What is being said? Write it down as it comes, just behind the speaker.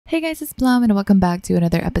Hey guys, it's Plum and welcome back to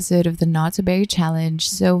another episode of the Not to Berry Challenge.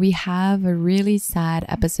 So we have a really sad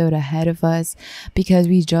episode ahead of us because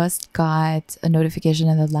we just got a notification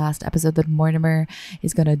in the last episode that Mortimer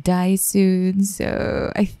is gonna die soon.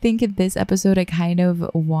 So I think in this episode I kind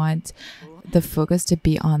of want the focus to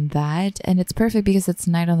be on that, and it's perfect because it's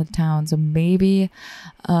night on the town. So maybe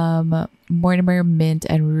Mortimer, Mint,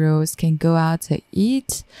 and Rose can go out to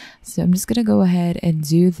eat. So I'm just gonna go ahead and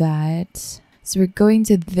do that. So we're going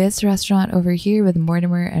to this restaurant over here with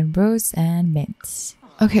Mortimer and Rose and Mint.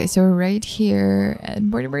 Okay, so we're right here and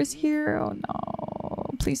Mortimer's here. Oh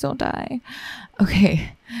no, please don't die.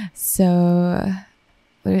 Okay, so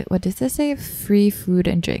what does this say? Free food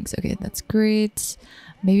and drinks. Okay, that's great.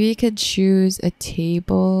 Maybe you could choose a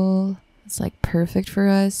table. It's like perfect for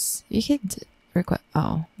us. You could request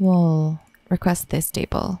this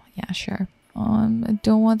table. Yeah, sure. I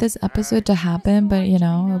don't want this episode to happen, but you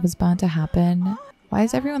know, it was bound to happen. Why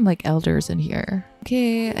is everyone like elders in here?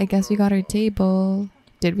 Okay, I guess we got our table.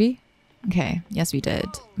 Did we? Okay, yes we did.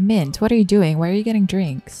 Mint, what are you doing? Why are you getting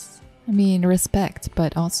drinks? I mean, respect,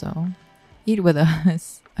 but also eat with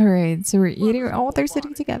us. Alright, so we're eating. Oh, they're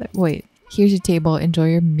sitting together. Wait, here's your table. Enjoy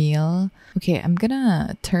your meal. Okay, I'm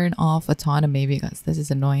gonna turn off autonomy because this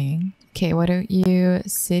is annoying. Okay, why don't you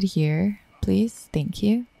sit here, please? Thank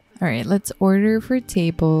you. All right, let's order for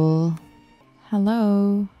table.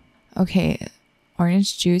 Hello. Okay,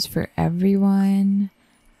 orange juice for everyone.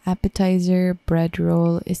 Appetizer, bread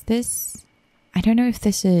roll. Is this... I don't know if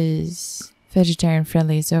this is vegetarian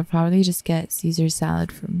friendly, so I'll probably just get Caesar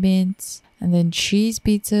salad for Mint. And then cheese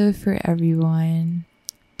pizza for everyone.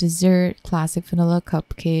 Dessert, classic vanilla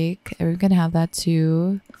cupcake. We're gonna have that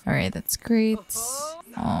too. All right, that's great.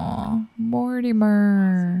 Aw,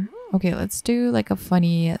 Mortimer. Okay, let's do like a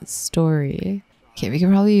funny story. Okay, we can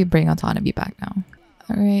probably bring autonomy back now.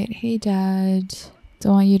 Alright, hey dad.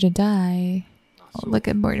 Don't want you to die. Oh, look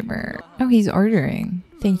at Mortimer. Oh, he's ordering.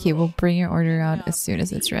 Thank you. We'll bring your order out as soon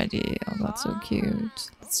as it's ready. Oh, that's so cute.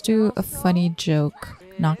 Let's do a funny joke.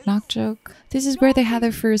 Knock knock joke. This is where they had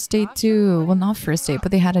their first date too. Well, not first date,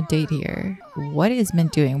 but they had a date here. What is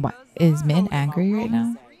Mint doing? What is Mint angry right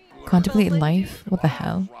now? Contemplate life? What the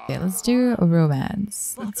hell? Okay, let's do a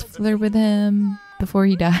romance. Let's flirt with him before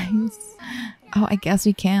he dies. Oh, I guess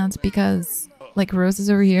we can't because like Rose is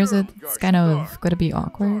over here, so it's kind of gonna be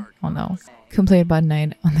awkward. Oh no. Complain about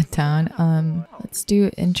night on the town. Let's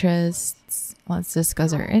do interests. Let's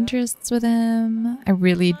discuss our interests with him. I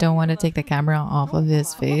really don't want to take the camera off of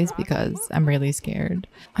his face because I'm really scared.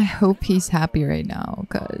 I hope he's happy right now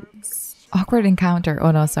because awkward encounter.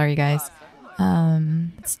 Oh no, sorry guys.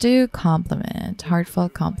 Let's do compliment.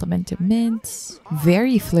 Heartfelt compliment to Mint.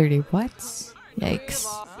 Very flirty. What? Yikes.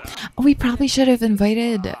 Oh, we probably should have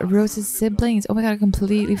invited Rose's siblings. Oh my god, I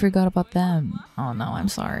completely forgot about them. Oh no, I'm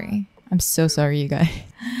sorry. I'm so sorry, you guys.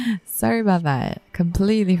 Sorry about that.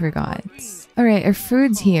 Completely forgot. Alright, our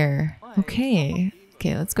food's here. Okay.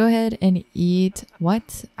 Okay, let's go ahead and eat.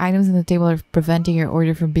 What? Items on the table are preventing your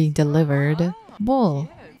order from being delivered.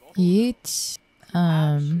 Bull. Eat.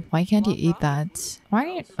 Why can't you eat that?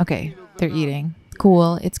 Why? Okay, they're eating.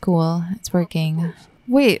 Cool, it's cool. It's working.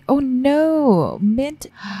 Wait, oh no! Mint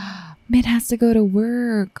has to go to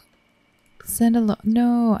work. Send a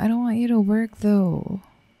no, I don't want you to work though.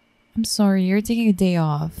 I'm sorry, you're taking a day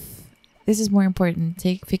off. This is more important.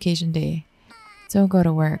 Take vacation day. Don't go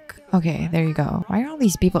to work. Okay, there you go. Why are all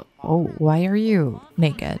these people... Oh, why are you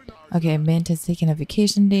naked? Okay, Mint has taken a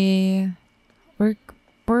vacation day. We're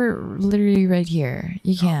literally right here.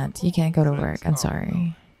 You can't go to work. I'm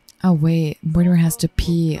sorry. Oh wait, Mortimer has to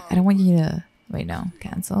pee. I don't want you to... Wait, no.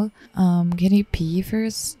 Cancel. Can you pee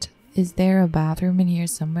first? Is there a bathroom in here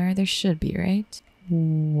somewhere? There should be, right?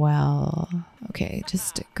 Well... Okay,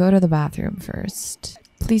 just go to the bathroom first.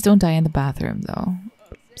 Please don't die in the bathroom, though.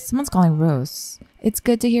 Someone's calling Rose. It's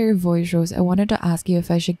good to hear your voice, Rose. I wanted to ask you if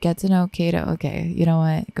I should get to know Kato. Okay, you know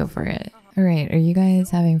what? Go for it. Alright, are you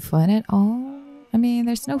guys having fun at all? I mean,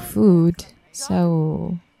 there's no food,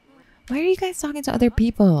 so... Why are you guys talking to other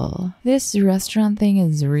people? This restaurant thing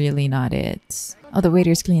is really not it. Oh, the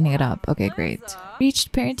waiter's cleaning it up. Okay, great.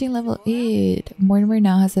 Reached parenting level 8. Mortimer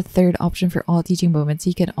now has a third option for all teaching moments.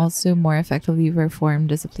 He can also more effectively perform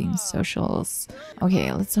discipline socials.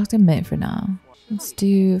 Okay, let's talk to Mint for now. Let's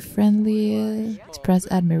do friendly,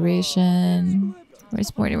 express admiration.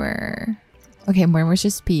 Where's Mortimer? Okay, Mortimer's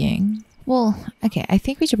just peeing. Well, okay, I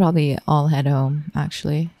think we should probably all head home,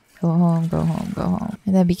 actually. Go home, go home, go home.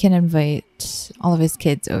 And then we can invite all of his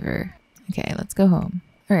kids over. Okay, let's go home.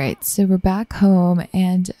 Alright, so we're back home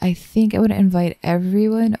and I think I would invite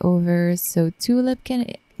everyone over. So Tulip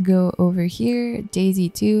can go over here, Daisy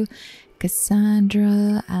too,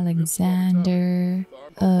 Cassandra, Alexander.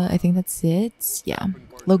 I think that's it. Yeah.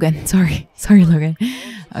 Logan. Sorry. Sorry, Logan.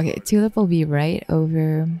 Okay, Tulip will be right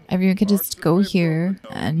over. Everyone can just go here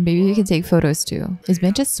and maybe we can take photos too. Is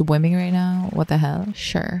Mint just swimming right now? What the hell?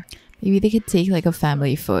 Sure. Maybe they could take like a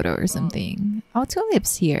family photo or something. Oh,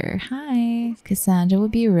 Tulip's here. Hi. Cassandra will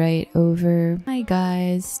be right over. Hi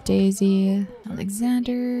guys. Daisy.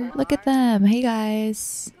 Alexander. Look at them. Hey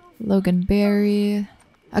guys. Logan Berry.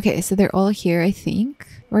 Okay, so they're all here, I think.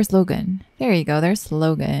 Where's Logan? There you go, there's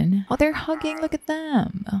Logan. Oh, they're hugging, look at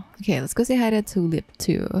them. Okay, let's go say hi to Tulip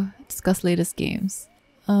too. Discuss latest games.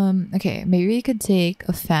 Okay, maybe we could take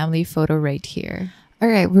a family photo right here.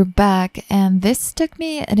 Alright, we're back, and this took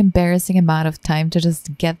me an embarrassing amount of time to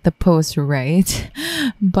just get the pose right.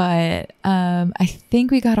 But I think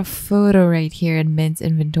we got a photo right here in Mint's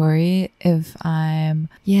inventory.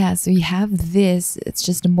 Yeah, so we have this. It's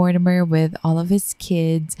just a Mortimer with all of his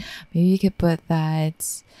kids. Maybe you could put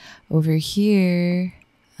that over here.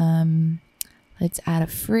 Let's add a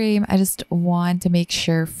frame. I just want to make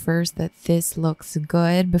sure first that this looks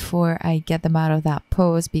good before I get them out of that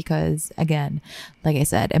pose because, again, like I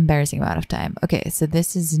said, embarrassing amount of time. Okay, so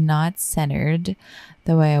this is not centered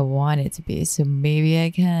the way I want it to be. So maybe I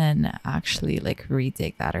can actually like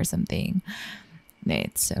retake that or something.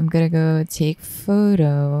 Right, so I'm gonna go take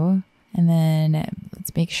photo and then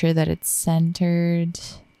let's make sure that it's centered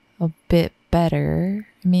a bit better.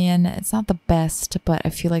 I mean, it's not the best, but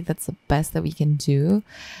I feel like that's the best that we can do.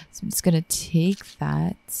 So I'm just gonna take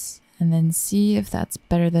that and then see if that's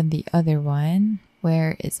better than the other one.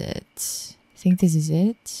 Where is it? I think this is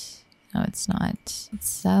it. No, it's not. Let's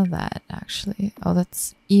sell that actually. Oh,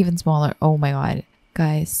 that's even smaller. Oh my god.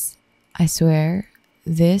 Guys, I swear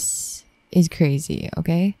this is crazy,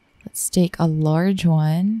 okay? Let's take a large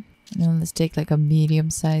one and then let's take like a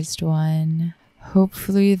medium-sized one.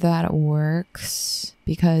 Hopefully that works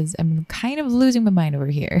because I'm kind of losing my mind over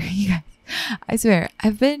here. You guys, I swear,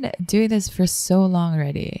 I've been doing this for so long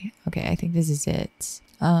already. Okay, I think this is it.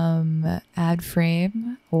 Add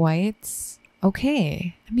frame, whites.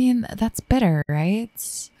 Okay, I mean, that's better,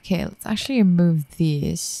 right? Okay, let's actually remove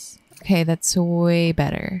these. Okay, that's way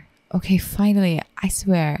better. Okay, finally, I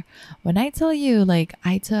swear, when I tell you like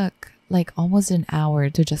I took like almost an hour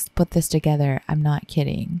to just put this together, I'm not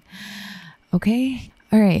kidding. Okay,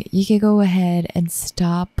 all right, you can go ahead and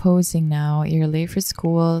stop posing now. You're late for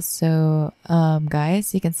school, so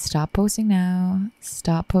guys, you can stop posing now.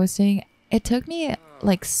 Stop posting. It took me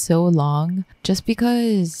like so long just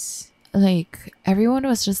because like everyone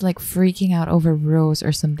was just like freaking out over Rose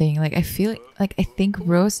or something. Like I feel like I think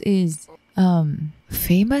Rose is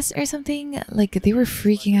famous or something. Like they were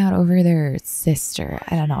freaking out over their sister.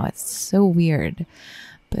 I don't know, it's so weird.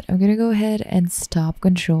 But I'm gonna go ahead and stop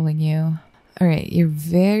controlling you. All right, you're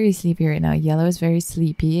very sleepy right now. Yellow is very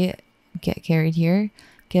sleepy. Get carried here.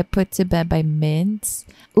 Get put to bed by Mint.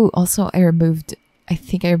 Oh, also I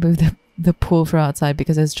think I removed the pool from outside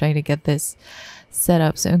because I was trying to get this set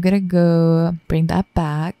up. So I'm gonna go bring that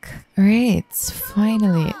back. All right,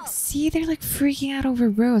 finally. See, they're like freaking out over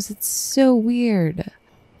Rose. It's so weird.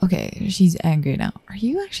 Okay, she's angry now. Are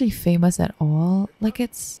you actually famous at all? Like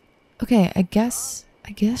it's... Okay, I guess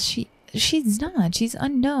she's not. She's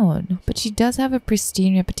unknown, but she does have a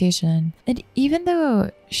pristine reputation. And even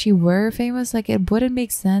though she were famous, like it wouldn't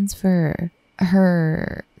make sense for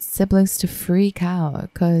her siblings to freak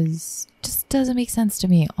out because it just doesn't make sense to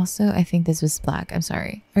me. Also, I think this was black. I'm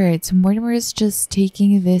sorry. All right, so Mortimer is just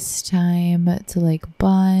taking this time to like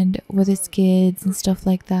bond with his kids and stuff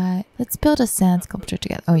like that. Let's build a sand sculpture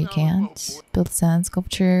together. Oh, you can't build a sand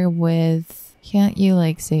sculpture with... Can't you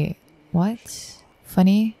like say what?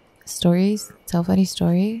 Funny stories? Tell funny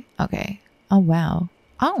story? Okay. Oh wow.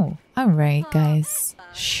 Oh, all right guys,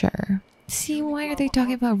 sure. See, why are they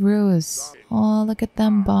talking about Rose? Oh, look at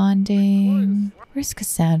them bonding. Where's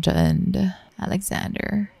Cassandra and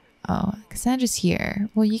Alexander? Oh, Cassandra's here.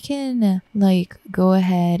 Well, you can like go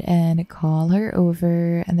ahead and call her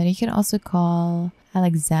over, and then you can also call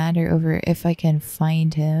Alexander over if I can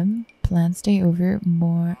find him. Plan stay over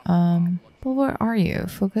more. Well, where are you?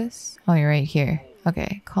 Focus. Oh, you're right here.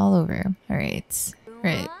 Okay, call over. All right.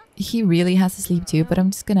 Right. He really has to sleep too, but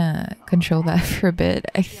I'm just gonna control that for a bit.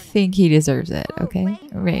 I think he deserves it, okay?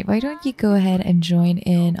 Right, why don't you go ahead and join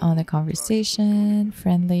in on the conversation,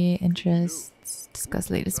 friendly interests,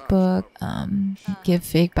 discuss latest book, give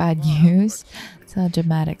fake bad news, tell a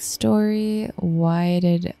dramatic story. Why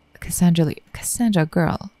did Cassandra leave? Cassandra,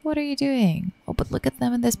 girl, what are you doing? Oh, but look at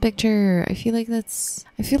them in this picture. I feel like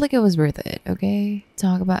it was worth it, okay?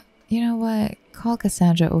 Talk about, you know what? Call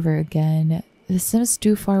Cassandra over again. The sim is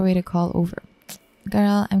too far away to call over.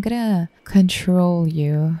 Girl, I'm gonna control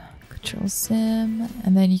you. Control sim,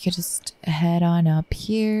 and then you can just head on up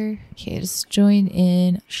here. Okay, just join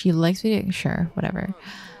in. She likes video. Sure, whatever.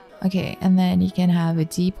 Okay, and then you can have a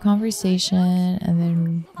deep conversation, and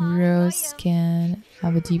then Rose can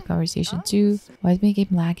have a deep conversation too. Why is my game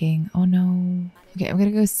lagging? Oh no. Okay, I'm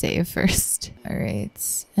gonna go save first. All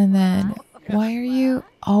right, and then why are you?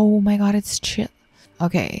 Oh my god, it's chill.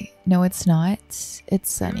 Okay, no, it's not.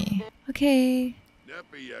 It's sunny. Okay.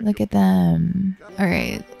 Look at them.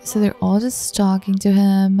 Alright, so they're all just talking to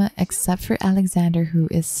him, except for Alexander, who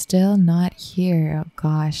is still not here. Oh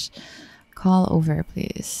gosh. Call over,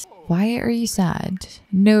 please. Why are you sad?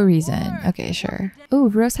 No reason. Okay, sure. Oh,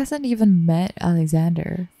 Rose hasn't even met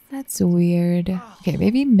Alexander. That's weird. Okay,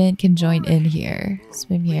 maybe Mint can join in here.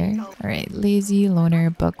 Swim here. Alright, lazy, loner,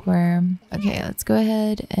 bookworm. Okay, let's go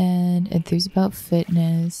ahead and enthuse about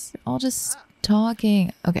fitness. They're all just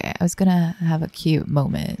talking. Okay, I was gonna have a cute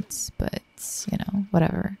moment, but you know,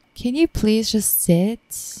 whatever. Can you please just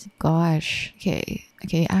sit? Gosh.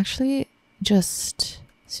 Okay, actually just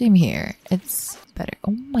swim here. It's better.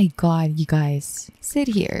 Oh my god, you guys. Sit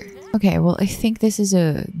here. Okay, well, I think this is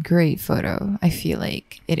a great photo. I feel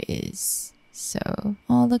like it is. So,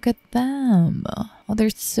 oh, look at them. Oh,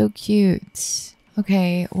 they're so cute.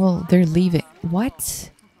 Okay, well, they're leaving.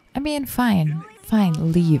 What? I mean, fine.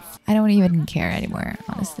 Fine, leave. I don't even care anymore,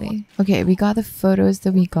 honestly. Okay, we got the photos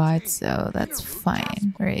that we got, so that's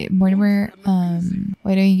fine. All right, Mortimer,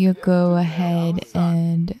 why don't you go ahead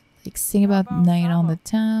and like sing about night on the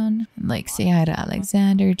town, and, like say hi to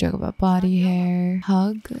Alexander, joke about body hair,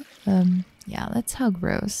 hug. Yeah, let's hug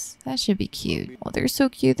Rose. That should be cute. Oh, they're so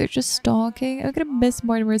cute. They're just stalking. I'm gonna miss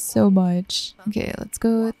Mortimer so much. Okay, let's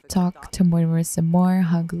go talk to Mortimer some more.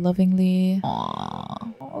 Hug lovingly.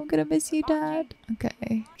 Aww. Oh, I'm gonna miss you, Dad.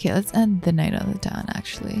 Okay. Okay, let's end the night on the town,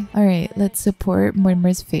 actually. Alright, let's support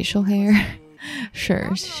Mortimer's facial hair.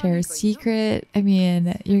 Sure, share a secret. I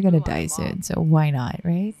mean, you're gonna die soon, so why not,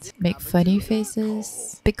 right? Make funny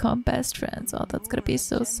faces. Become best friends. Oh, that's gonna be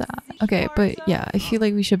so sad. Okay, but yeah, I feel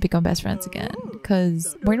like we should become best friends again.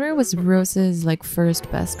 Because Mortimer was Rose's, like,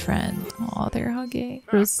 first best friend. Oh, they're hugging.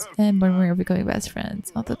 Rose and Mortimer are becoming best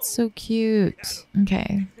friends. Oh, that's so cute.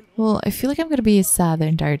 Okay. Well, I feel like I'm gonna be sad the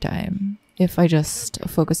entire time if I just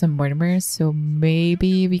focus on Mortimer, so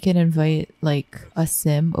maybe we can invite like a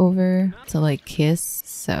sim over to like kiss.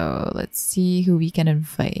 So let's see who we can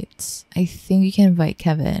invite. I think we can invite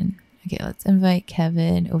Kevin. Okay, let's invite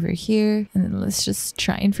Kevin over here, and then let's just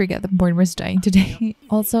try and forget that Mortimer's dying today.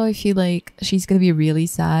 Also, I feel like she's gonna be really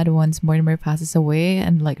sad once Mortimer passes away,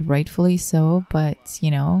 and like rightfully so, but you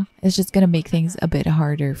know, it's just gonna make things a bit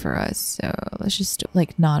harder for us. So let's just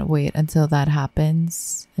like not wait until that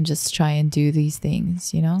happens and just try and do these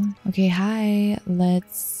things, you know? Okay, hi,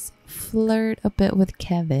 let's flirt a bit with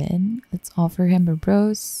Kevin. Let's offer him a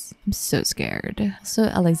rose. I'm so scared. So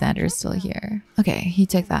Alexander is still here. Okay, he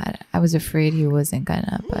took that. I was afraid he wasn't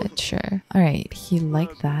gonna, but sure. All right, he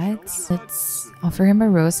liked that. Let's offer him a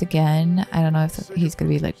rose again. I don't know if he's gonna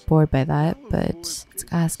be like bored by that, but let's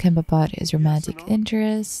ask him about his romantic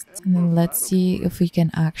interests, and then let's see if we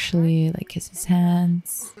can actually like kiss his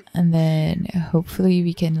hands, and then hopefully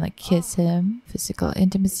we can like kiss him. Physical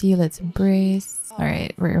intimacy. Let's embrace. All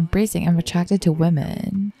right, we're embracing. I'm attracted to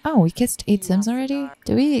women. Oh, we kissed 8 sims already?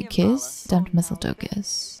 Did we kiss? Dumped mistletoe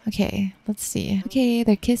kiss. Okay, let's see. Okay,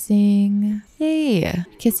 they're kissing. Yay!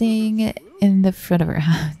 Kissing in the front of our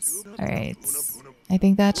house. All right. I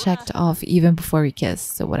think that checked off even before we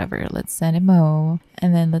kissed, so whatever. Let's send him home.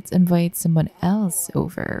 And then let's invite someone else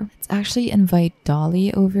over. Let's actually invite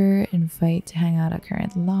Dolly over. Invite to hang out at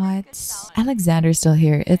current lots. Alexander's still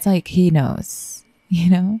here. It's like he knows, you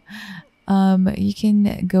know? You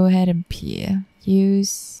can go ahead and pee.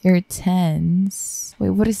 Use your tens.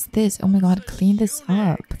 Wait, what is this? Oh my god, clean this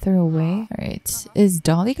up. Throw away. Alright. Is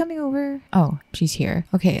Dolly coming over? Oh, she's here.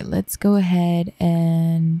 Okay, let's go ahead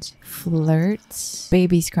and flirt.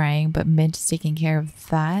 Baby's crying, but Mint is taking care of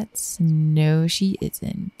that. No, she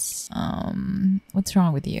isn't. What's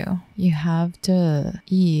wrong with you? You have to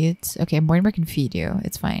eat. Okay, Mortimer can feed you.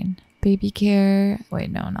 It's fine. Baby care. Wait,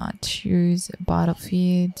 no, not shoes. Bottle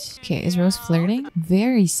feed. Okay, is Rose flirting?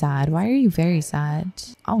 Very sad. Why are you very sad?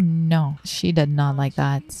 Oh no, she did not like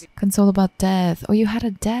that. Console about death. Oh, you had a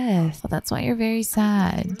death. Oh, that's why you're very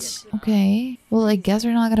sad. Okay. Well, I guess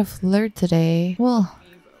we're not gonna flirt today. Well,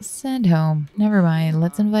 send home. Never mind.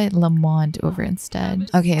 Let's invite Lamont over instead.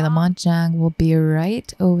 Okay, Lamont Jang will be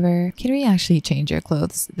right over. Can we actually change your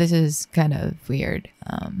clothes? This is kind of weird.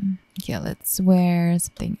 Okay, let's wear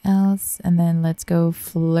something else and then let's go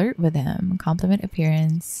flirt with him. Compliment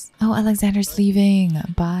appearance. Oh, Alexander's leaving.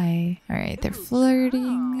 Bye. All right, they're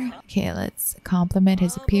flirting. Okay, let's compliment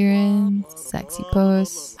his appearance. Sexy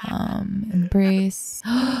pose. Embrace.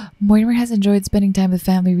 Mortimer has enjoyed spending time with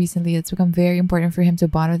family recently. It's become very important for him to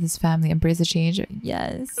bond with his family. Embrace the change.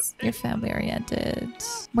 Yes, you're family oriented.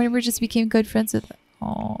 Mortimer just became good friends with.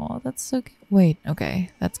 Oh, that's so cute. Wait, okay,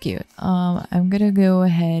 that's cute. I'm gonna go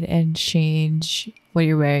ahead and change what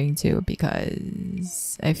you're wearing to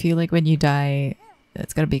because I feel like when you die,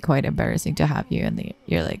 it's gonna be quite embarrassing to have you in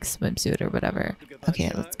your like swimsuit or whatever.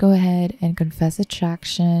 Okay, let's go ahead and confess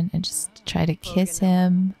attraction and just try to kiss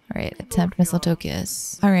him. All right, attempt mistletoe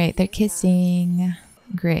kiss. All right, they're kissing.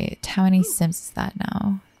 Great. How many sims is that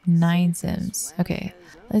now? 9 sims. Okay,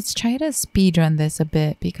 let's try to speed run this a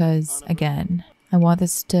bit because again, I want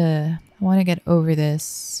to get over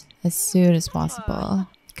this as soon as possible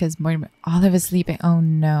because Olive is sleeping. Oh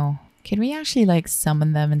no. Can we actually like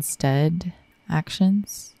summon them instead?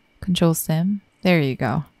 Actions? Control sim? There you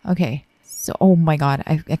go. Okay. So, oh my god,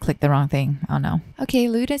 I clicked the wrong thing. Oh no. Okay,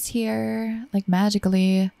 Luda's here, like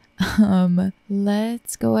magically.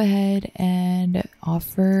 Let's go ahead and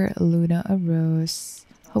offer Luna a rose.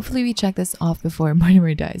 Hopefully we check this off before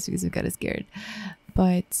Mortimer dies because we got scared.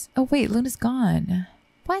 But, oh wait, Luna's gone.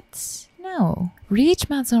 What? No. Reach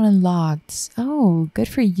milestone unlocked. Oh, good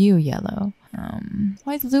for you, Yellow.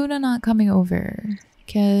 Why is Luna not coming over?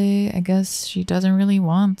 Okay, I guess she doesn't really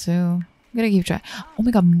want to. I'm gonna keep trying. Oh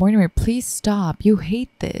my god, Mortimer, please stop. You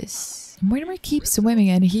hate this. Mortimer keeps swimming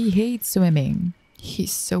and he hates swimming.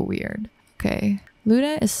 He's so weird. Okay,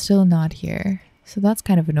 Luna is still not here. So that's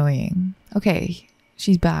kind of annoying. Okay,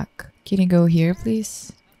 she's back. Can you go here,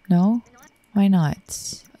 please? No? Why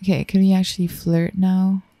not? Okay, can we actually flirt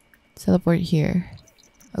now? Teleport here.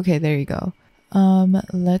 Okay, there you go.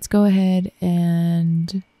 Let's go ahead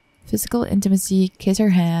and physical intimacy, kiss her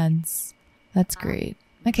hands. That's great.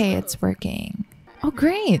 Okay, it's working. Oh,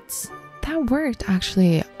 great. That worked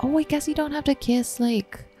actually. Oh, I guess you don't have to kiss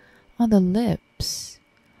like on the lips.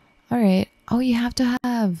 All right. Oh, you have to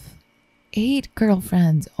have 8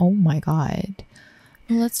 girlfriends. Oh my god.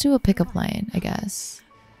 Well, let's do a pickup line, I guess.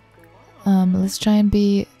 Let's try and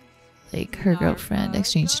be like her girlfriend.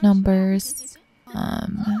 Exchange numbers.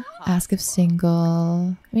 Ask if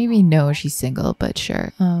single. Maybe no, she's single, but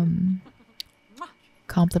sure.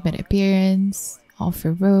 Compliment appearance.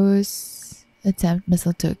 Offer rose. Attempt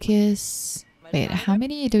mistletoe kiss. Wait, how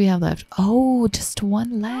many do we have left? Oh, just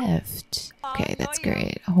 1 left. Okay, that's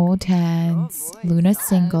great. Hold hands. Luna's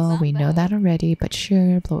single. We know that already, but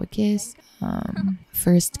sure. Blow a kiss.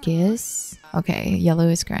 First kiss. Okay, Yellow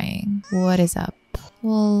is crying. What is up?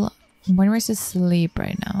 Well, Mortimer's asleep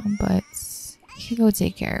right now, but you can go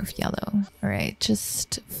take care of Yellow. Alright,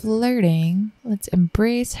 just flirting. Let's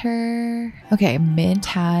embrace her. Okay, Mint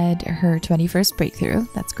had her 21st breakthrough.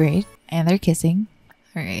 That's great. And they're kissing.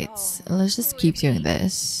 Alright, let's just keep doing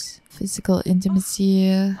this. Physical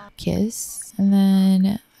intimacy, kiss. And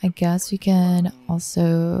then I guess we can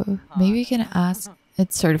also, maybe we can ask,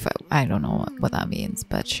 it's certified. I don't know what that means,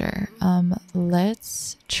 but sure.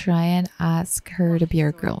 Let's try and ask her to be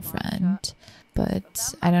our girlfriend.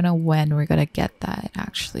 But I don't know when we're gonna get that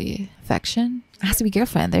actually. Affection? Has to be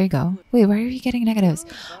girlfriend. There you go. Wait, why are you getting negatives?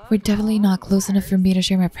 We're definitely not close enough for me to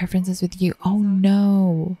share my preferences with you. Oh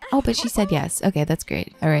no. Oh, but she said yes. Okay, that's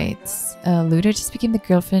great. All right. Luda just became the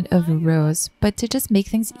girlfriend of Rose. But to just make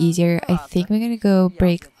things easier, I think we're gonna go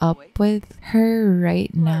break up with her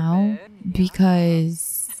right now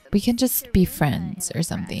because we can just be friends or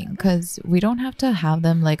something. Because we don't have to have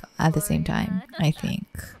them like at the same time, I think.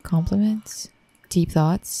 Compliments? Deep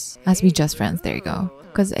thoughts? As we just friends. There you go.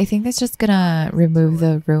 Because I think that's just gonna remove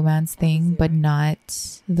the romance thing, but not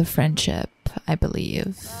the friendship, I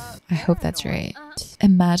believe. I hope that's right.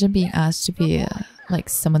 Imagine being asked to be like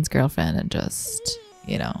someone's girlfriend and just,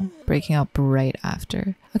 you know, breaking up right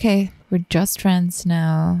after. Okay, we're just friends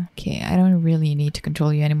now. Okay, I don't really need to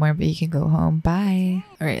control you anymore, but you can go home. Bye.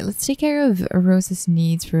 Alright, let's take care of Rose's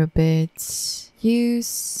needs for a bit.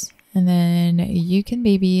 Use. And then you can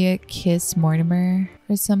maybe kiss Mortimer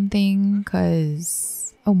or something,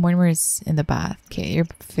 because... Oh, Mortimer is in the bath. Okay, you're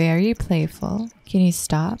very playful. Can you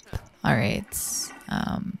stop? Alright.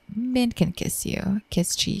 Mint can kiss you.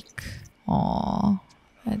 Kiss cheek. Aw,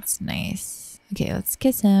 that's nice. Okay, let's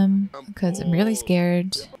kiss him, because I'm really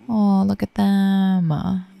scared. Oh, look at them.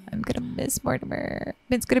 I'm gonna miss Mortimer.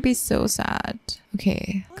 It's gonna be so sad.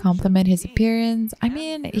 Okay, compliment his appearance. I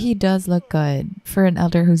mean, he does look good for an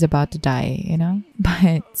elder who's about to die, you know?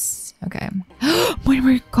 But, okay.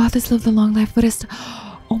 Mortimer, God, this live the long life, but it's...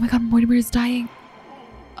 Oh my god, Mortimer is dying.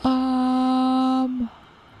 No.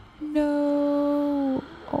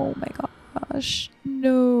 Oh my gosh.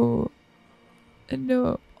 No.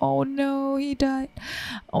 No. Oh no, he died.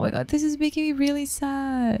 Oh my god, this is making me really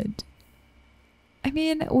sad. I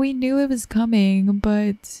mean, we knew it was coming,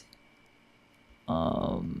 but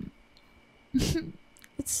it's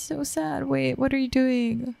so sad. Wait, what are you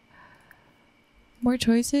doing? More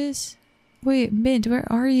choices? Wait, Mint, where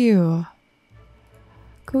are you?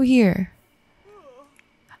 Go here.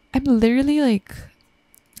 I'm literally like,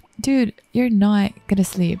 dude, you're not gonna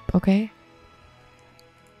sleep, okay?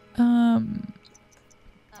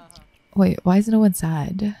 Wait, why is no one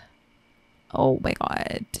sad? Oh my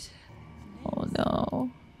god. Oh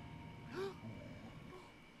no.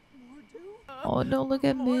 Oh no, look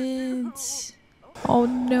at Mint. Oh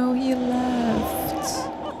no, he left.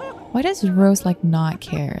 Why does Rose like not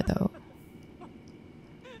care though?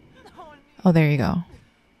 Oh, there you go.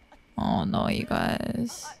 Oh no, you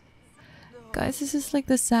guys. Guys, this is like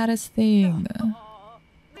the saddest thing.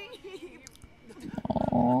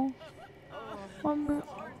 Oh.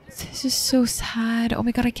 This is so sad. Oh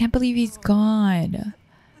my god, I can't believe he's gone.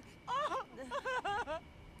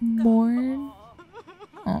 Morn.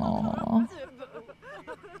 Oh.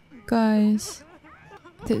 Guys,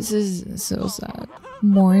 this is so sad.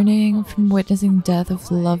 Mourning from witnessing death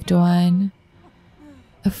of loved one.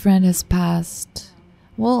 A friend has passed.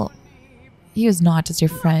 Well, he was not just your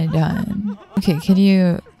friend. Okay, can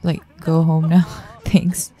you like go home now?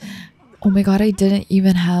 Thanks. Oh my god, I didn't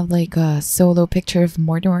even have like a solo picture of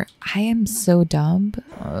Mortimer. I am so dumb.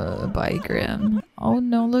 Bye, Grim. Oh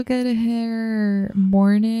no, look at her.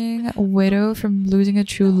 Mourning, a widow from losing a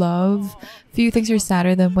true love. Few things are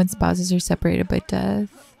sadder than when spouses are separated by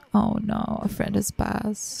death. Oh no, a friend has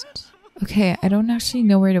passed. Okay, I don't actually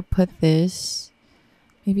know where to put this.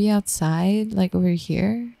 Maybe outside, like over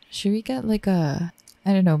here? Should we get like a,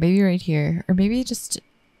 I don't know, maybe right here. Or maybe just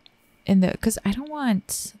in the, because I don't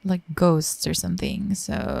want like ghosts or something.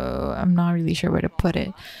 So I'm not really sure where to put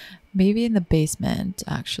it. Maybe in the basement,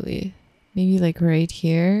 actually. Maybe like right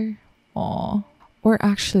here. Aw. Or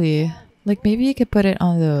actually, like maybe you could put it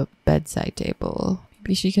on the bedside table.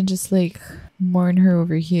 Maybe she can just like mourn her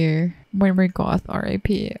over here. Mortimer Goth,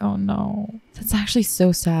 R.I.P. Oh no. That's actually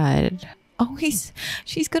so sad. Oh,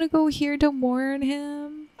 she's gonna go here to mourn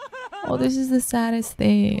him. Oh, this is the saddest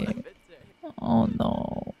thing. Oh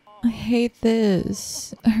no. I hate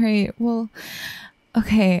this. Alright, well,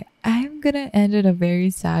 okay, I'm gonna end on a very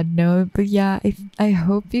sad note, but yeah, I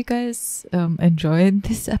hope you guys enjoyed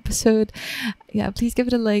this episode. Yeah, please give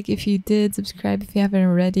it a like if you did, subscribe if you haven't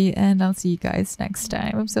already, and I'll see you guys next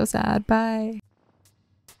time. I'm so sad. Bye.